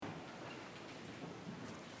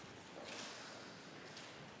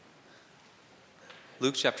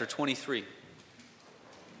Luke chapter 23.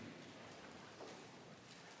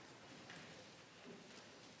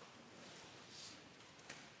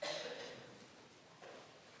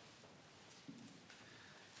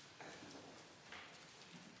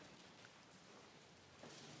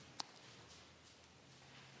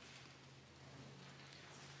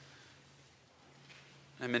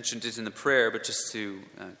 I mentioned it in the prayer, but just to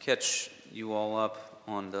catch you all up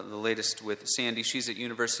on the latest with Sandy. She's at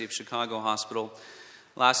University of Chicago Hospital.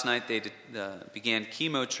 Last night they began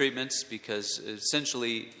chemo treatments because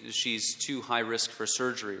essentially she's too high risk for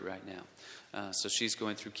surgery right now. So she's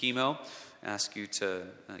going through chemo. I ask you to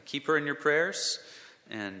keep her in your prayers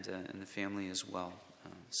and the family as well.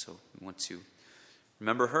 So we want to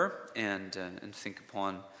remember her and think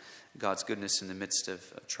upon God's goodness in the midst of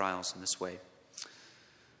trials in this way.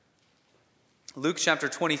 Luke chapter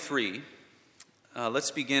 23,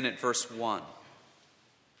 let's begin at verse 1.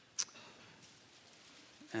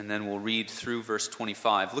 And then we'll read through verse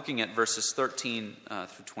 25, looking at verses 13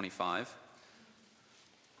 through 25.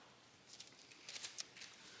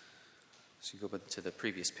 So you go to the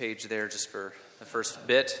previous page there just for the first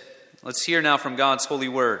bit. Let's hear now from God's holy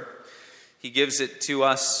word. He gives it to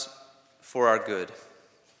us for our good.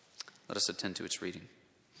 Let us attend to its reading.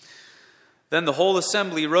 Then the whole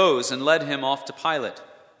assembly rose and led him off to Pilate.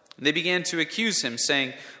 And they began to accuse him,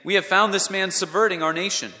 saying, "We have found this man subverting our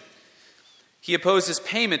nation. He opposes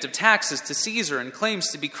payment of taxes to Caesar and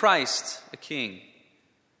claims to be Christ, a king."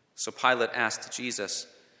 So Pilate asked Jesus,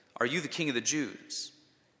 "Are you the king of the Jews?"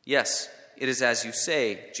 "Yes, it is as you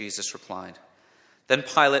say," Jesus replied. Then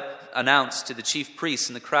Pilate announced to the chief priests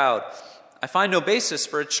and the crowd, "I find no basis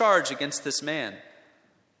for a charge against this man."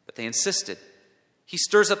 But they insisted. "He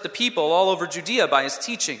stirs up the people all over Judea by his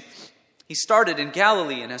teaching. He started in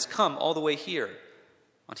Galilee and has come all the way here."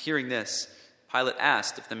 On hearing this, Pilate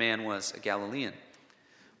asked if the man was a Galilean.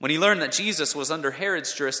 When he learned that Jesus was under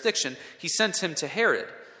Herod's jurisdiction, he sent him to Herod,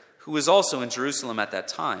 who was also in Jerusalem at that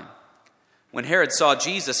time. When Herod saw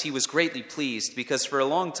Jesus, he was greatly pleased, because for a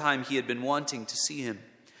long time he had been wanting to see him.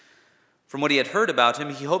 From what he had heard about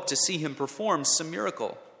him, he hoped to see him perform some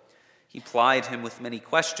miracle. He plied him with many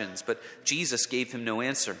questions, but Jesus gave him no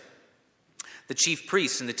answer. The chief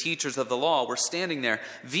priests and the teachers of the law were standing there,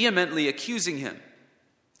 vehemently accusing him.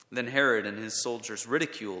 Then Herod and his soldiers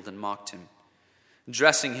ridiculed and mocked him.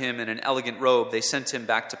 Dressing him in an elegant robe, they sent him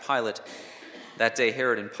back to Pilate. That day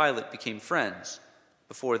Herod and Pilate became friends.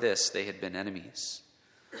 Before this, they had been enemies.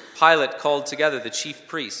 Pilate called together the chief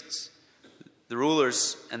priests, the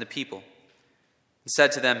rulers, and the people, and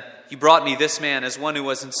said to them, "You brought me this man as one who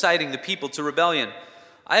was inciting the people to rebellion.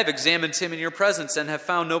 I have examined him in your presence and have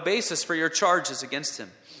found no basis for your charges against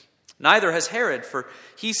him. Neither has Herod, for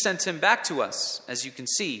he sent him back to us. As you can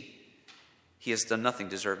see, he has done nothing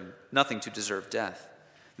to deserve death.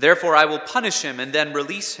 Therefore I will punish him and then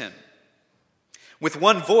release him." With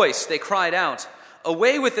one voice they cried out,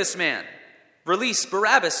 "Away with this man! Release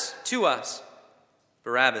Barabbas to us!"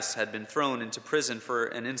 Barabbas had been thrown into prison for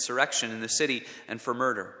an insurrection in the city and for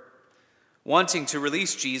murder. Wanting to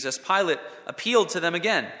release Jesus, Pilate appealed to them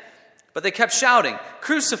again, but they kept shouting,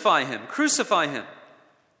 "Crucify him! Crucify him!"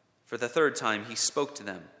 For the third time he spoke to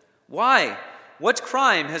them. "Why? What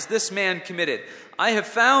crime has this man committed? I have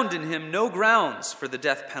found in him no grounds for the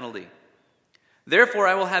death penalty. Therefore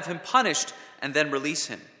I will have him punished and then release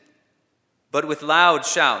him." But with loud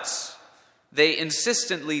shouts, they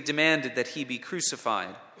insistently demanded that he be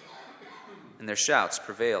crucified, and their shouts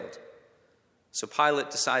prevailed. So Pilate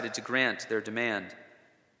decided to grant their demand.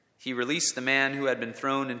 He released the man who had been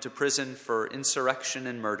thrown into prison for insurrection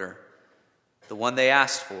and murder, the one they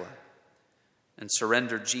asked for, and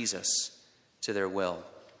surrendered Jesus to their will.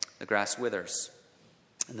 The grass withers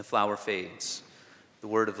and the flower fades. The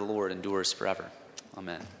word of the Lord endures forever.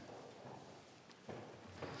 Amen.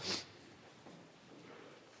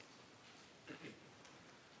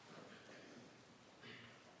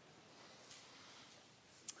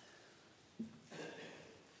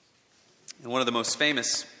 In one of the most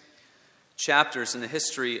famous chapters in the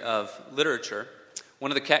history of literature, one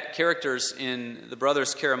of the characters in The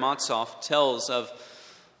Brothers Karamazov tells of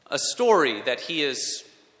a story that he is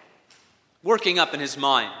working up in his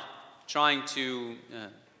mind, trying to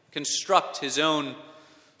construct his own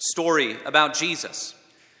story about Jesus.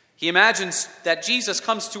 He imagines that Jesus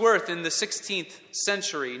comes to earth in the 16th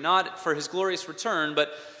century, not for his glorious return,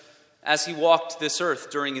 but as he walked this earth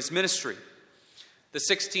during his ministry. The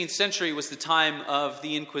 16th century was the time of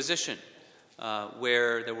the Inquisition,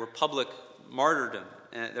 where there was public martyrdom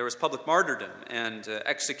and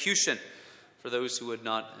execution for those who would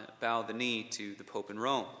not bow the knee to the Pope in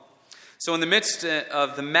Rome. So in the midst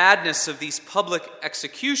of the madness of these public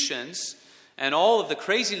executions and all of the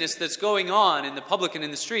craziness that's going on in the public and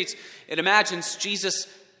in the streets, it imagines Jesus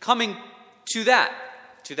coming to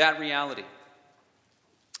that reality.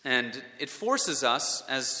 And it forces us,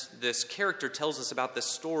 as this character tells us about the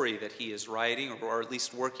story that he is writing, or at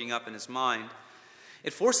least working up in his mind,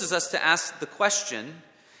 it forces us to ask the question,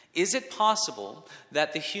 is it possible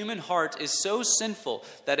that the human heart is so sinful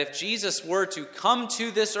that if Jesus were to come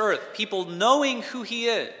to this earth, people knowing who he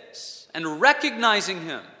is and recognizing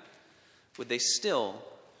him, would they still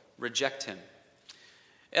reject him?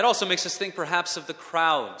 It also makes us think perhaps of the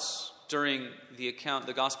crowds during the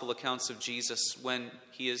gospel accounts of Jesus when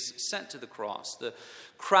he is sent to the cross. The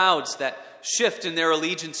crowds that shift in their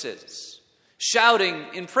allegiances, shouting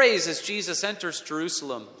in praise as Jesus enters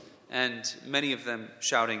Jerusalem, and many of them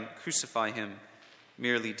shouting, "Crucify him,"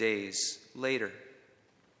 merely days later.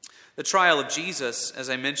 The trial of Jesus, as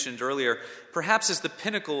I mentioned earlier, perhaps is the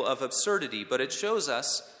pinnacle of absurdity, but it shows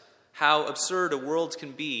us how absurd a world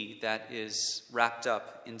can be that is wrapped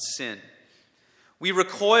up in sin. We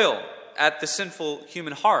recoil at the sinful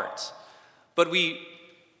human heart, but we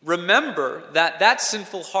remember that that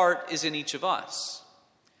sinful heart is in each of us.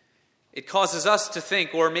 It causes us to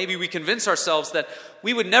think, or maybe we convince ourselves, that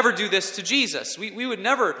we would never do this to Jesus. We would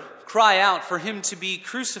never cry out for him to be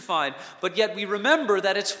crucified, but yet we remember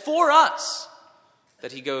that it's for us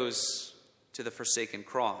that he goes to the forsaken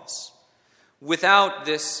cross. Without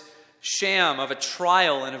this sham of a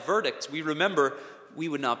trial and a verdict, we remember we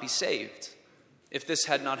would not be saved. If this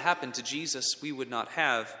had not happened to Jesus, we would not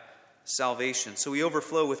have salvation. So we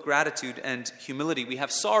overflow with gratitude and humility. We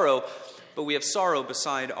have sorrow, but we have sorrow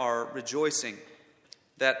beside our rejoicing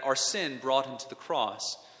that our sin brought him to the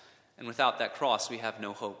cross, and without that cross we have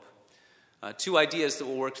no hope. Two ideas that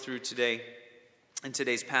we'll work through today in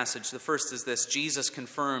today's passage. The first is this: Jesus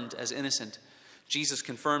confirmed as innocent. Jesus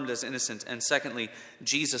confirmed as innocent. And secondly,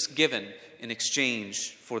 Jesus given in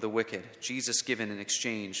exchange for the wicked. Jesus given in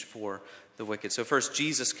exchange for the wicked. So first,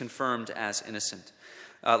 Jesus confirmed as innocent.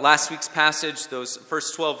 Last week's passage, those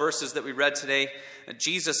first 12 verses that we read today,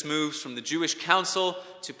 Jesus moves from the Jewish council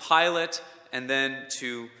to Pilate and then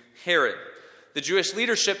to Herod. The Jewish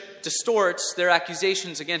leadership distorts their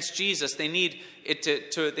accusations against Jesus. They need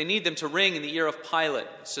them to ring in the ear of Pilate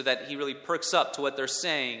so that he really perks up to what they're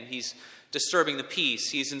saying. He's disturbing the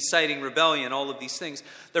peace. He's inciting rebellion, all of these things.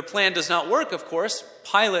 Their plan does not work, of course.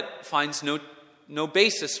 Pilate finds no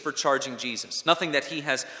basis for charging Jesus, nothing that he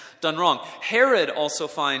has done wrong. Herod also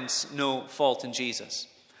finds no fault in Jesus.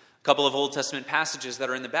 A couple of Old Testament passages that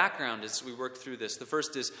are in the background as we work through this. The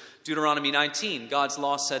first is Deuteronomy 19. God's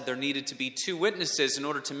law said there needed to be 2 witnesses in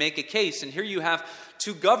order to make a case. And here you have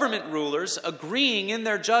 2 government rulers agreeing in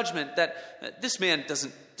their judgment that this man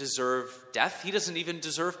doesn't deserve death. He doesn't even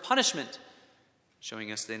deserve punishment,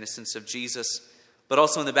 showing us the innocence of Jesus. But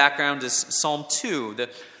also in the background is Psalm 2.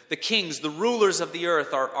 The kings, the rulers of the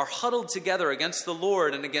earth are huddled together against the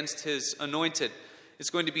Lord and against his anointed. It's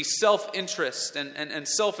going to be self-interest and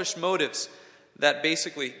selfish motives that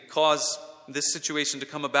basically cause this situation to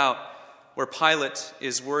come about, where Pilate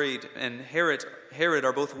is worried and Herod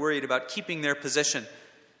are both worried about keeping their position,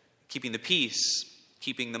 keeping the peace,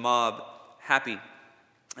 keeping the mob happy.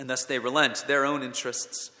 And thus they relent. Their own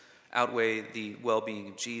interests outweigh the well-being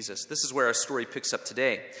of Jesus. This is where our story picks up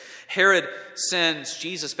today. Herod sends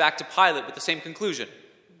Jesus back to Pilate with the same conclusion.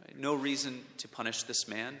 No reason to punish this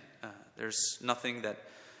man. There's nothing that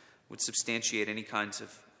would substantiate any kinds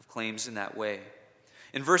of claims in that way.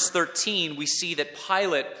 In verse 13, we see that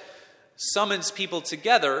Pilate summons people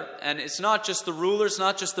together, and it's not just the rulers,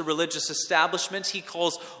 not just the religious establishments. He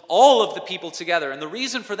calls all of the people together. And the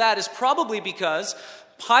reason for that is probably because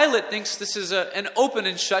Pilate thinks this is an open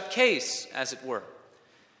and shut case, as it were.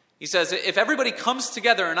 He says, if everybody comes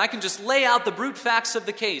together and I can just lay out the brute facts of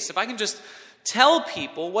the case, if I can just tell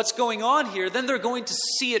people what's going on here, then they're going to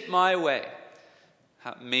see it my way.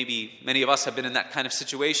 Maybe many of us have been in that kind of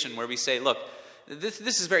situation where we say, look,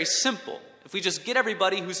 this is very simple. If we just get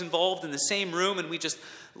everybody who's involved in the same room and we just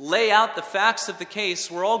lay out the facts of the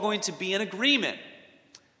case, we're all going to be in agreement.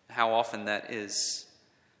 How often that is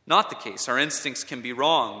not the case. Our instincts can be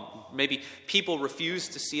wrong. Maybe people refuse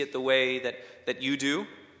to see it the way that you do,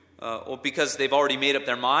 or because they've already made up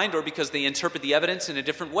their mind, or because they interpret the evidence in a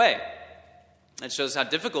different way. It shows how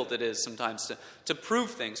difficult it is sometimes to prove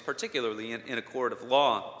things, particularly in a court of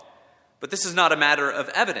law. But this is not a matter of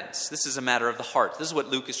evidence. This is a matter of the heart. This is what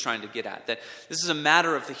Luke is trying to get at, that this is a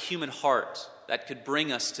matter of the human heart that could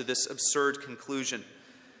bring us to this absurd conclusion.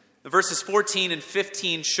 The verses 14 and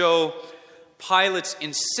 15 show Pilate's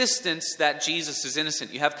insistence that Jesus is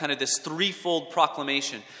innocent. You have kind of this threefold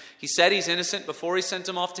proclamation. He said he's innocent before he sent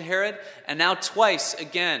him off to Herod, and now twice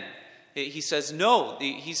again he says no,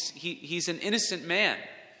 he's an innocent man.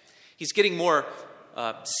 He's getting more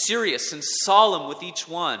serious and solemn with each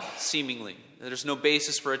one, seemingly. There's no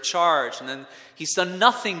basis for a charge, and then he's done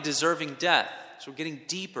nothing deserving death. So we're getting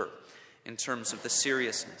deeper in terms of the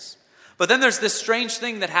seriousness. But then there's this strange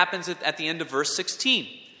thing that happens at the end of verse 16.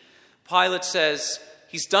 Pilate says,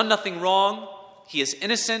 he's done nothing wrong, he is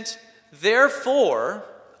innocent, therefore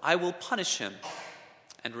I will punish him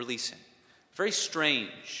and release him. Very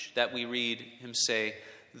strange that we read him say,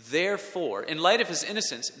 therefore, in light of his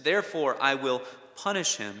innocence, therefore I will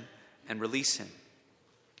punish him and release him.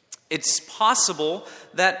 It's possible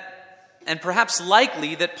that, and perhaps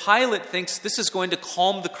likely, that Pilate thinks this is going to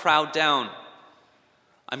calm the crowd down.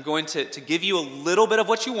 I'm going to give you a little bit of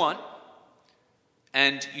what you want,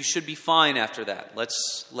 and you should be fine after that.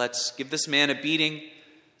 Let's give this man a beating,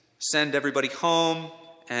 send everybody home,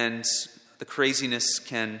 and the craziness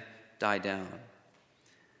can die down.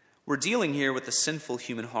 We're dealing here with the sinful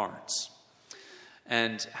human hearts,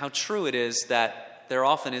 and how true it is that there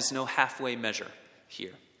often is no halfway measure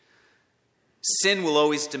here. Sin will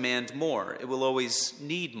always demand more. It will always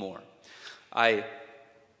need more. I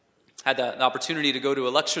had the opportunity to go to a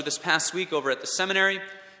lecture this past week over at the seminary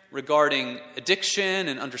regarding addiction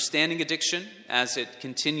and understanding addiction as it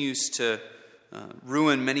continues to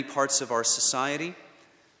ruin many parts of our society.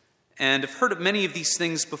 And I've heard of many of these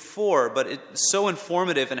things before, but it's so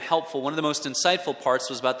informative and helpful. One of the most insightful parts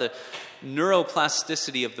was about the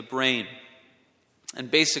neuroplasticity of the brain. And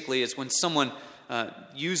basically, it's when someone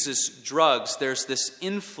uses drugs, there's this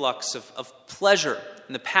influx of pleasure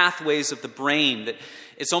in the pathways of the brain that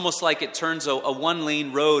it's almost like it turns a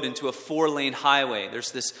one-lane road into a four-lane highway.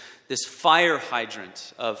 There's this fire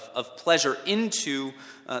hydrant of pleasure into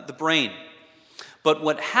the brain. But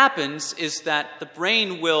what happens is that the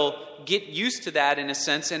brain will get used to that in a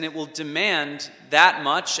sense, and it will demand that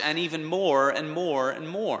much and even more and more and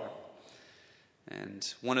more.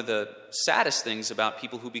 And one of the saddest things about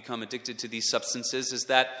people who become addicted to these substances is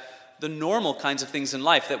that the normal kinds of things in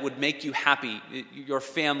life that would make you happy, your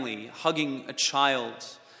family, hugging a child,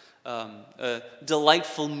 a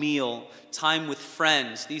delightful meal, time with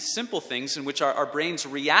friends, these simple things in which our brains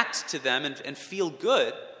react to them and feel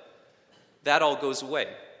good, that all goes away.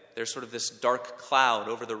 There's sort of this dark cloud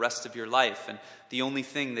over the rest of your life, and the only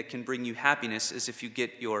thing that can bring you happiness is if you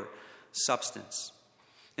get your substance.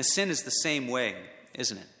 And sin is the same way,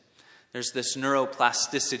 isn't it? There's this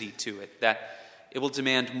neuroplasticity to it, that it will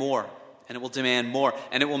demand more, and it will demand more,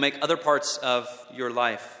 and it will make other parts of your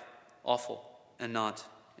life awful and not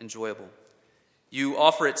enjoyable. You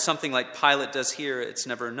offer it something like Pilate does here, it's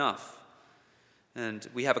never enough. And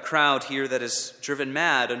we have a crowd here that is driven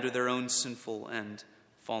mad under their own sinful and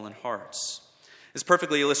fallen hearts. It's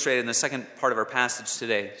perfectly illustrated in the second part of our passage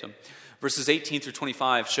today. So verses 18 through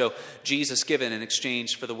 25 show Jesus given in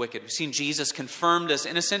exchange for the wicked. We've seen Jesus confirmed as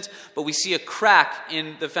innocent, but we see a crack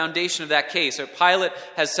in the foundation of that case. So Pilate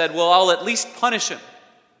has said, well, I'll at least punish him.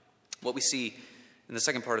 What we see in the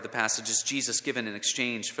second part of the passage is Jesus given in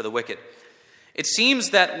exchange for the wicked. It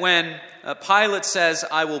seems that when Pilate says,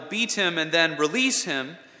 I will beat him and then release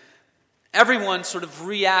him, everyone sort of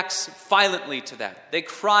reacts violently to that. They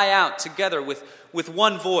cry out together with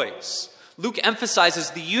one voice. Luke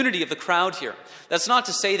emphasizes the unity of the crowd here. That's not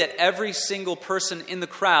to say that every single person in the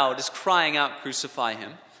crowd is crying out, crucify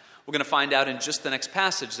him. We're going to find out in just the next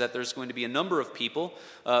passage that there's going to be a number of people,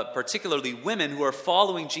 particularly women, who are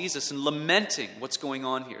following Jesus and lamenting what's going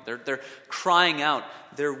on here. They're crying out,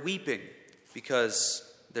 they're weeping because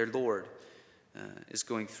their Lord is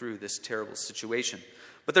going through this terrible situation.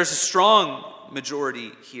 But there's a strong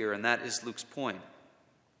majority here, and that is Luke's point.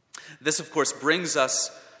 This, of course, brings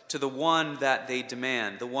us to the one that they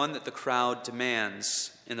demand, the one that the crowd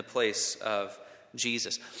demands in the place of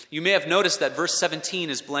Jesus. You may have noticed that verse 17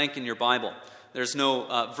 is blank in your Bible. There's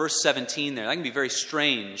no verse 17 there. That can be very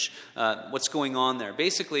strange, what's going on there.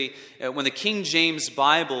 Basically, when the King James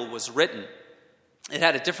Bible was written, it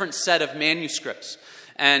had a different set of manuscripts.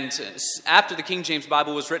 And after the King James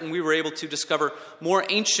Bible was written, we were able to discover more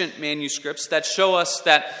ancient manuscripts that show us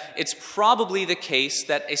that it's probably the case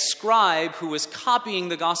that a scribe who was copying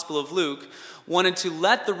the Gospel of Luke wanted to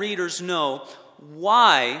let the readers know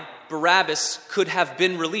why Barabbas could have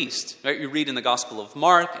been released. Right? You read in the Gospel of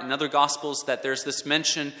Mark and other Gospels that there's this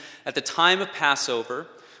mention at the time of Passover,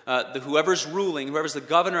 whoever's the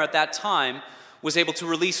governor at that time, was able to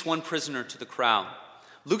release one prisoner to the crowd.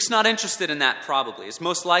 Luke's not interested in that, probably. It's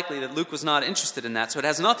most likely that Luke was not interested in that, so it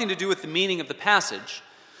has nothing to do with the meaning of the passage.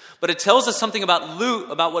 But it tells us something about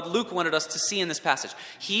what Luke wanted us to see in this passage.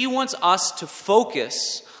 He wants us to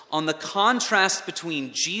focus on the contrast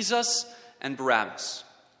between Jesus and Barabbas.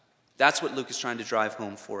 That's what Luke is trying to drive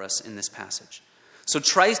home for us in this passage. So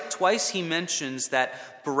twice he mentions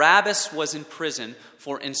that Barabbas was in prison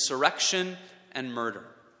for insurrection and murder.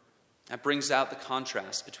 That brings out the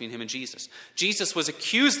contrast between him and Jesus. Jesus was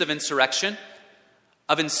accused of insurrection,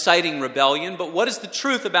 of inciting rebellion, but what is the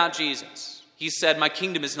truth about Jesus? He said, "My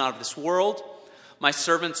kingdom is not of this world. My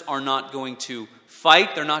servants are not going to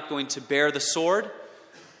fight. They're not going to bear the sword.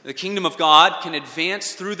 The kingdom of God can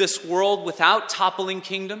advance through this world without toppling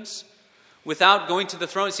kingdoms, without going to the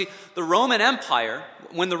throne." See, the Roman Empire,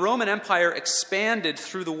 when the Roman Empire expanded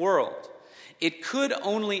through the world, it could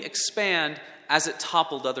only expand as it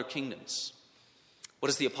toppled other kingdoms. What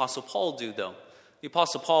does the Apostle Paul do, though? The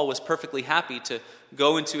Apostle Paul was perfectly happy to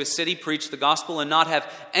go into a city, preach the gospel, and not have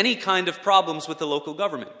any kind of problems with the local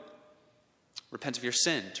government. Repent of your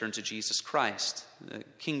sin, turn to Jesus Christ. The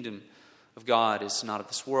kingdom of God is not of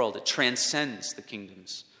this world. It transcends the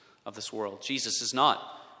kingdoms of this world. Jesus is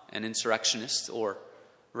not an insurrectionist or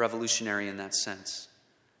revolutionary in that sense.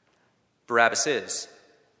 Barabbas is.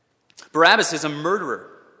 Barabbas is a murderer.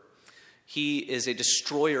 He is a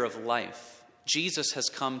destroyer of life. Jesus has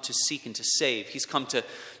come to seek and to save. He's come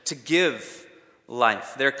to give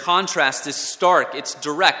life. Their contrast is stark, it's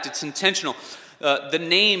direct, it's intentional. The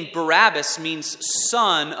name Barabbas means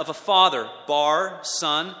son of a father. Bar,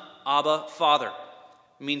 son, Abba, father.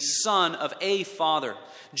 It means son of a father.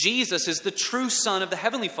 Jesus is the true son of the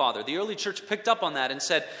Heavenly Father. The early church picked up on that and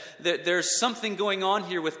said that there's something going on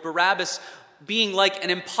here with Barabbas being like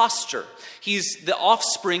an impostor. He's the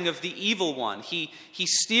offspring of the evil one. He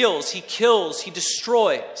steals, he kills, he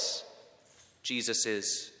destroys. Jesus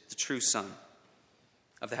is the true son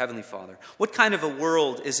of the Heavenly Father. What kind of a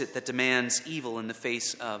world is it that demands evil in the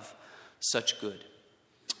face of such good?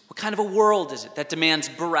 What kind of a world is it that demands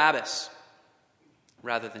Barabbas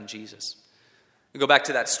rather than Jesus? We go back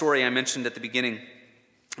to that story I mentioned at the beginning,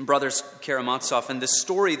 Brothers Karamazov, and the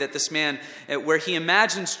story that this man, where he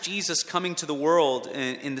imagines Jesus coming to the world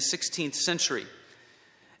in the 16th century.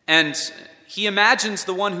 And he imagines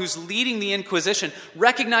the one who's leading the Inquisition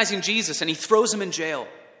recognizing Jesus, and he throws him in jail.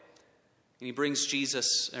 And he brings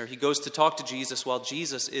Jesus, or he goes to talk to Jesus while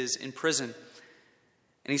Jesus is in prison.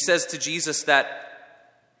 And he says to Jesus that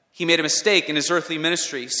he made a mistake in his earthly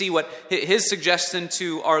ministry. See, what his suggestion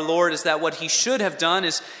to our Lord is that what he should have done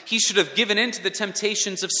is he should have given in to the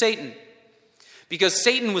temptations of Satan. Because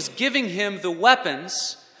Satan was giving him the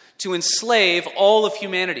weapons to enslave all of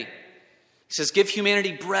humanity. He says, give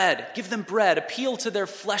humanity bread. Give them bread. Appeal to their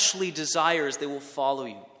fleshly desires. They will follow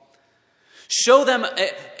you. Show them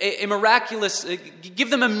a miraculous, give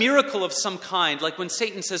them a miracle of some kind. Like when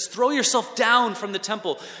Satan says, throw yourself down from the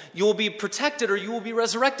temple. You will be protected or you will be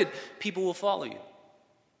resurrected. People will follow you.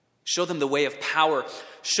 Show them the way of power.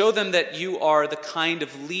 Show them that you are the kind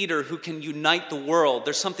of leader who can unite the world.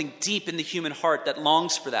 There's something deep in the human heart that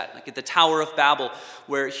longs for that. Like at the Tower of Babel,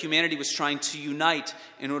 where humanity was trying to unite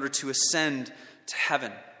in order to ascend to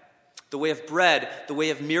heaven. The way of bread, the way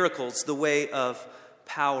of miracles, the way of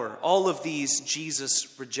power. All of these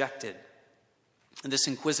Jesus rejected. And this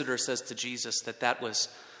inquisitor says to Jesus that was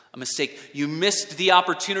a mistake. You missed the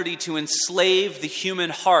opportunity to enslave the human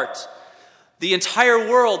heart. The entire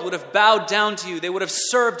world would have bowed down to you. They would have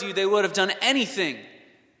served you. They would have done anything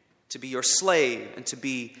to be your slave and to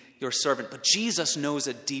be your servant. But Jesus knows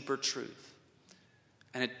a deeper truth.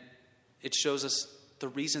 And it shows us the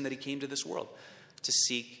reason that he came to this world, to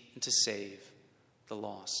seek and to save the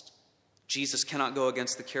lost. Jesus cannot go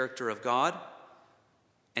against the character of God,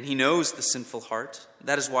 and he knows the sinful heart.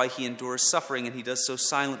 That is why he endures suffering, and he does so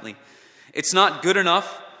silently. It's not good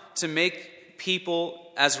enough to make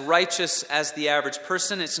people as righteous as the average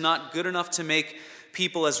person. It's not good enough to make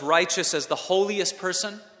people as righteous as the holiest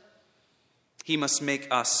person. He must make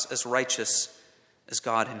us as righteous as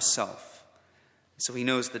God himself. So he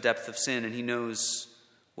knows the depth of sin, and he knows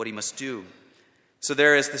what he must do. So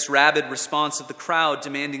there is this rabid response of the crowd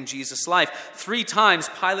demanding Jesus' life. 3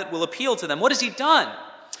 times Pilate will appeal to them. What has he done?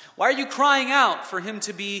 Why are you crying out for him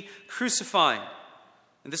to be crucified?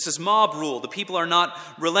 And this is mob rule. The people are not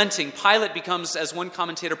relenting. Pilate becomes, as one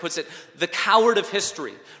commentator puts it, the coward of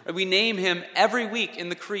history. We name him every week in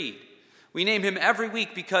the Creed. We name him every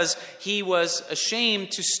week because he was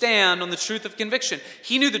ashamed to stand on the truth of conviction.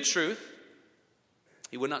 He knew the truth.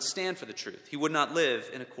 He would not stand for the truth. He would not live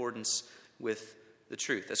in accordance with the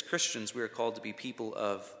truth. As Christians, we are called to be people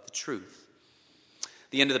of the truth.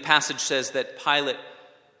 The end of the passage says that Pilate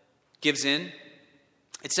gives in.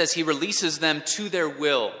 It says he releases them to their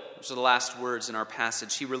will. Those are the last words in our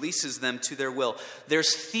passage. He releases them to their will.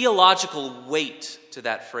 There's theological weight to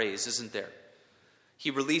that phrase, isn't there?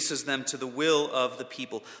 He releases them to the will of the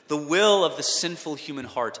people, the will of the sinful human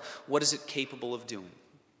heart. What is it capable of doing?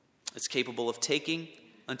 It's capable of taking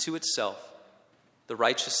unto itself the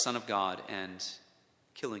righteous Son of God and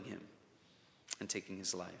killing him and taking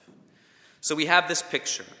his life. So we have this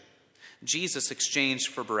picture. Jesus exchanged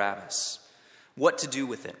for Barabbas. What to do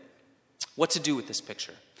with it? What to do with this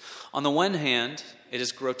picture? On the one hand, it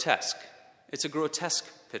is grotesque. It's a grotesque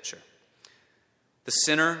picture. The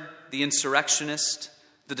sinner, the insurrectionist,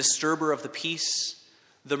 the disturber of the peace,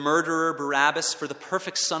 the murderer Barabbas for the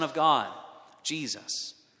perfect Son of God,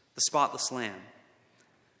 Jesus, the spotless Lamb.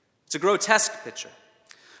 It's a grotesque picture.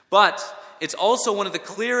 But it's also one of the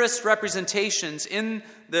clearest representations in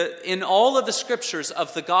all of the scriptures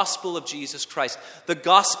of the gospel of Jesus Christ, the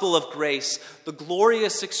gospel of grace, the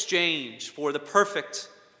glorious exchange for the perfect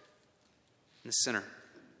and the sinner.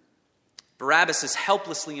 Barabbas is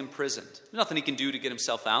helplessly imprisoned. There's nothing he can do to get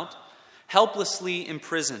himself out. Helplessly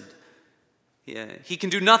imprisoned. He can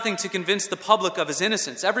do nothing to convince the public of his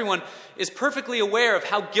innocence. Everyone is perfectly aware of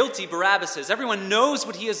how guilty Barabbas is. Everyone knows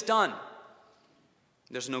what he has done.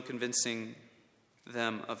 There's no convincing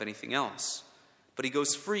them of anything else. But he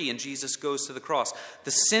goes free and Jesus goes to the cross.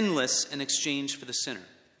 The sinless in exchange for the sinner.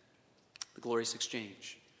 The glorious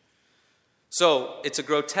exchange. So it's a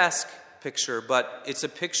grotesque picture, but it's a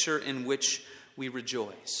picture in which we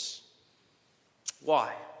rejoice.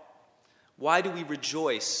 Why? Why do we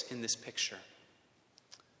rejoice in this picture?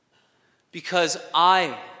 Because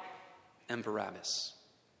I am Barabbas.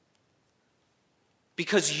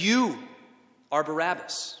 Because you are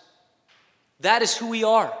Barabbas. That is who we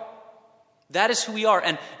are. That is who we are.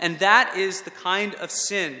 And that is the kind of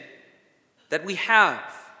sin that we have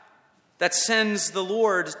that sends the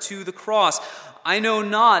Lord to the cross. I know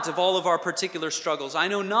not of all of our particular struggles. I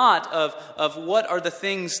know not of what are the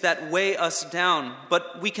things that weigh us down.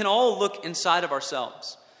 But we can all look inside of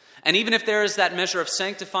ourselves. And even if there is that measure of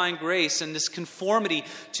sanctifying grace and this conformity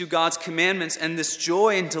to God's commandments and this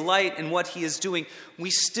joy and delight in what he is doing,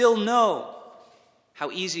 we still know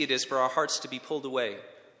how easy it is for our hearts to be pulled away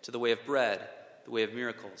to the way of bread, the way of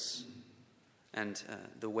miracles, and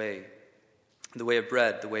the way of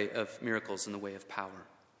bread, the way of miracles, and the way of power.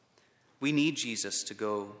 We need Jesus to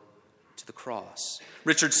go to the cross.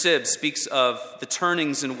 Richard Sibbes speaks of the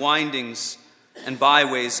turnings and windings and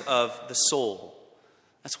byways of the soul.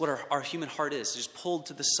 That's what our human heart is, just pulled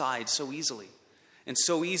to the side so easily. And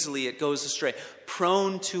so easily it goes astray.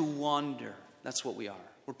 Prone to wander. That's what we are.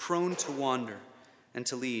 We're prone to wander and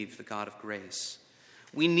to leave the God of grace.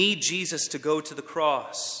 We need Jesus to go to the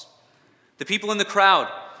cross. The people in the crowd,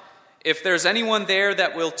 if there's anyone there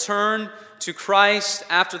that will turn to Christ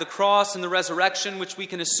after the cross and the resurrection, which we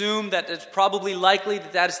can assume that it's probably likely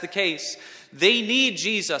that is the case, they need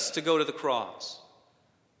Jesus to go to the cross.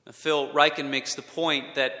 Now, Phil Ryken makes the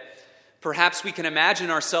point that perhaps we can imagine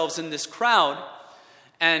ourselves in this crowd,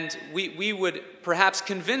 and we would perhaps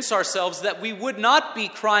convince ourselves that we would not be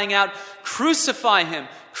crying out, crucify him,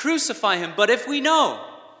 crucify him. But if we know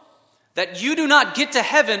that you do not get to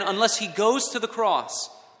heaven unless he goes to the cross,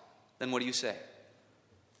 then what do you say?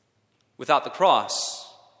 Without the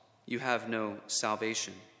cross, you have no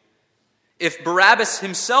salvation. If Barabbas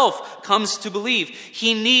himself comes to believe,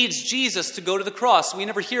 he needs Jesus to go to the cross. We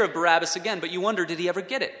never hear of Barabbas again, but you wonder, did he ever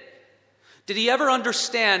get it? Did he ever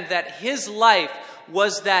understand that his life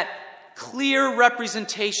was that clear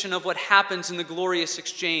representation of what happens in the glorious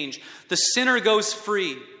exchange? The sinner goes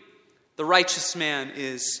free. The righteous man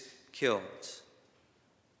is killed.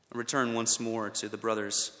 I return once more to the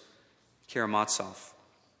brothers Karamazov.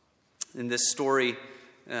 In this story,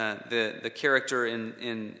 the character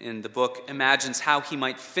in the book imagines how he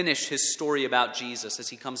might finish his story about Jesus as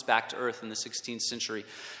he comes back to earth in the 16th century.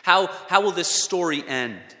 How will this story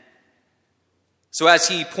end? So as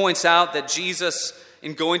he points out that Jesus,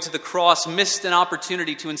 in going to the cross, missed an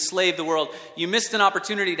opportunity to enslave the world. You missed an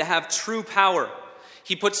opportunity to have true power.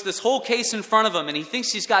 He puts this whole case in front of him, and he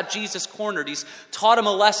thinks he's got Jesus cornered. He's taught him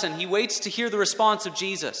a lesson. He waits to hear the response of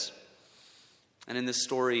Jesus. And in this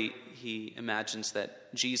story, he imagines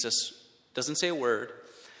that Jesus doesn't say a word.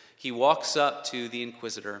 He walks up to the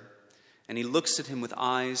inquisitor, and he looks at him with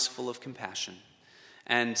eyes full of compassion.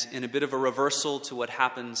 And in a bit of a reversal to what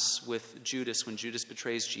happens with Judas when Judas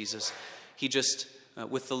betrays Jesus, he just,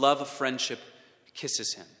 with the love of friendship,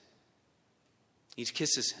 kisses him. He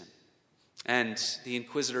kisses him. And the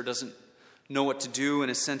inquisitor doesn't know what to do. In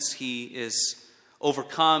a sense, he is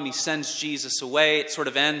overcome. He sends Jesus away. It sort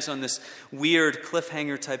of ends on this weird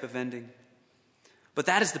cliffhanger type of ending. But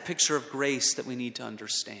that is the picture of grace that we need to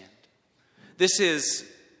understand. This is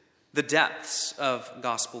the depths of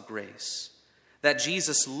gospel grace, that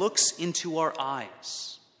Jesus looks into our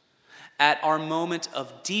eyes at our moment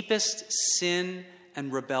of deepest sin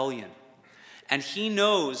and rebellion, and he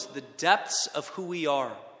knows the depths of who we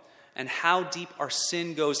are and how deep our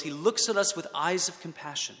sin goes. He looks at us with eyes of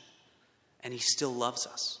compassion, and he still loves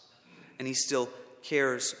us, and he still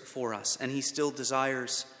cares for us, and he still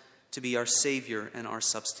desires to be our Savior and our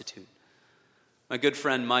substitute. My good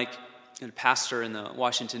friend Mike, a pastor in the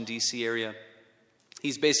Washington, D.C. area,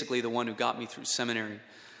 he's basically the one who got me through seminary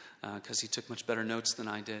because he took much better notes than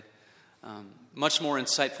I did. Much more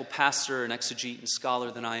insightful pastor and exegete and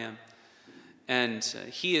scholar than I am. And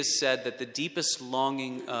he has said that the deepest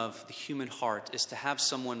longing of the human heart is to have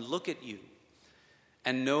someone look at you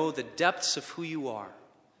and know the depths of who you are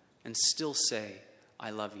and still say,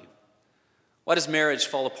 I love you. Why does marriage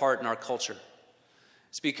fall apart in our culture?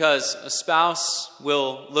 It's because a spouse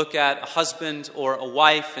will look at a husband or a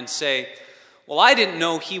wife and say, well, I didn't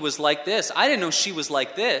know he was like this. I didn't know she was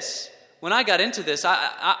like this. When I got into this,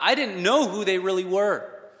 I didn't know who they really were.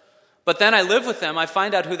 But then I live with them. I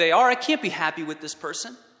find out who they are. I can't be happy with this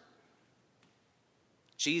person.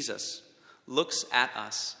 Jesus looks at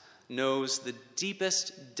us, knows the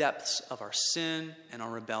deepest depths of our sin and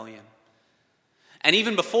our rebellion. And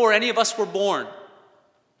even before any of us were born,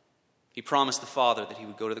 he promised the Father that he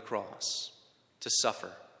would go to the cross to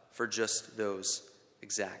suffer for just those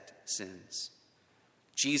exact sins.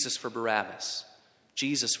 Jesus for Barabbas,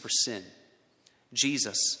 Jesus for sin,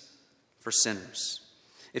 Jesus for sinners.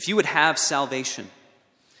 If you would have salvation,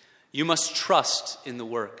 you must trust in the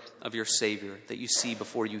work of your Savior that you see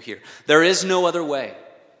before you here. There is no other way.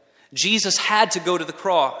 Jesus had to go to the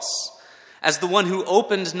cross as the one who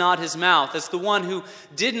opened not his mouth, as the one who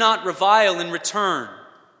did not revile in return,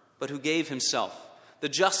 but who gave himself, the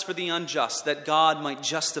just for the unjust, that God might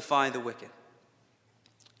justify the wicked.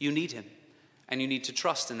 You need him, and you need to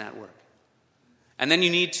trust in that work. And then you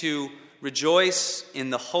need to rejoice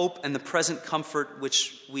in the hope and the present comfort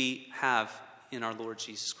which we have in our Lord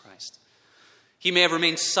Jesus Christ. He may have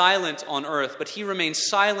remained silent on earth, but he remained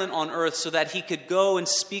silent on earth so that he could go and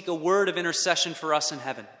speak a word of intercession for us in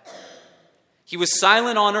heaven. He was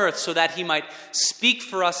silent on earth so that he might speak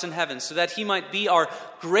for us in heaven, so that he might be our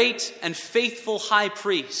great and faithful high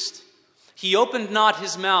priest. He opened not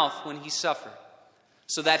his mouth when he suffered,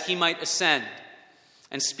 so that he might ascend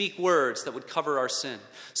and speak words that would cover our sin,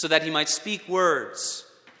 so that he might speak words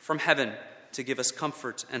from heaven to give us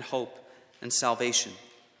comfort and hope and salvation.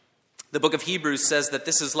 The book of Hebrews says that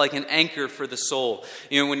this is like an anchor for the soul.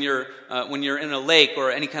 You know, when you're in a lake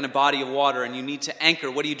or any kind of body of water and you need to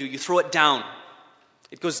anchor, what do? You throw it down.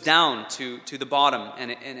 It goes down to the bottom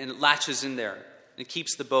and it latches in there. It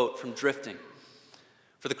keeps the boat from drifting.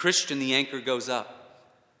 For the Christian, the anchor goes up,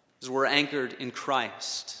 because we're anchored in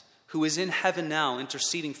Christ, who is in heaven now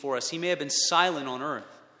interceding for us. He may have been silent on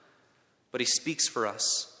earth, but he speaks for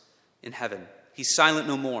us in heaven. He's silent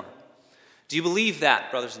no more. Do you believe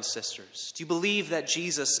that, brothers and sisters? Do you believe that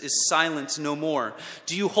Jesus is silent no more?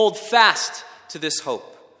 Do you hold fast to this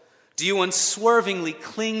hope? Do you unswervingly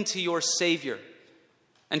cling to your Savior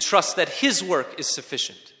and trust that his work is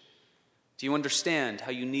sufficient? Do you understand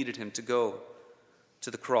how you needed him to go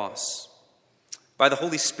to the cross? By the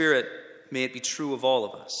Holy Spirit, may it be true of all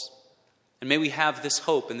of us. And may we have this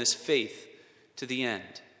hope and this faith to the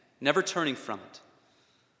end, never turning from it,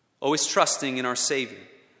 always trusting in our Savior,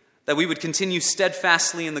 that we would continue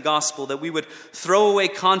steadfastly in the gospel, that we would throw away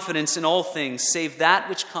confidence in all things, save that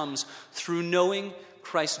which comes through knowing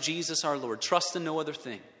Christ Jesus our Lord. Trust in no other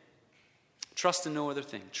thing. Trust in no other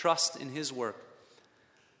thing. Trust in his work,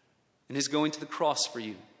 in his going to the cross for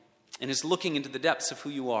you, in his looking into the depths of who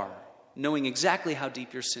you are, knowing exactly how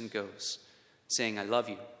deep your sin goes, saying, I love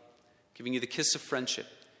you, giving you the kiss of friendship,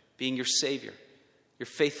 being your Savior, your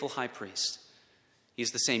faithful high priest. He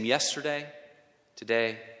is the same yesterday,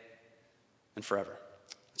 today, and forever.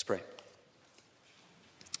 Let's pray.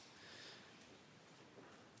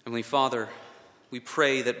 Heavenly Father, we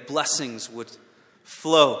pray that blessings would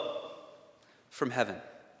flow from heaven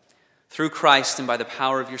through Christ and by the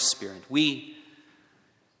power of your Spirit. We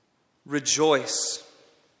rejoice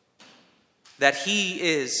that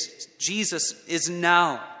Jesus is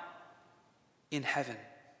now in heaven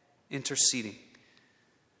interceding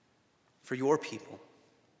for your people,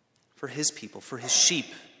 for his people, for his sheep.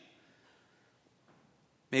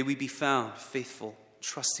 May we be found faithful,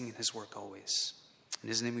 trusting in his work always. In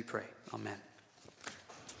his name we pray. Amen.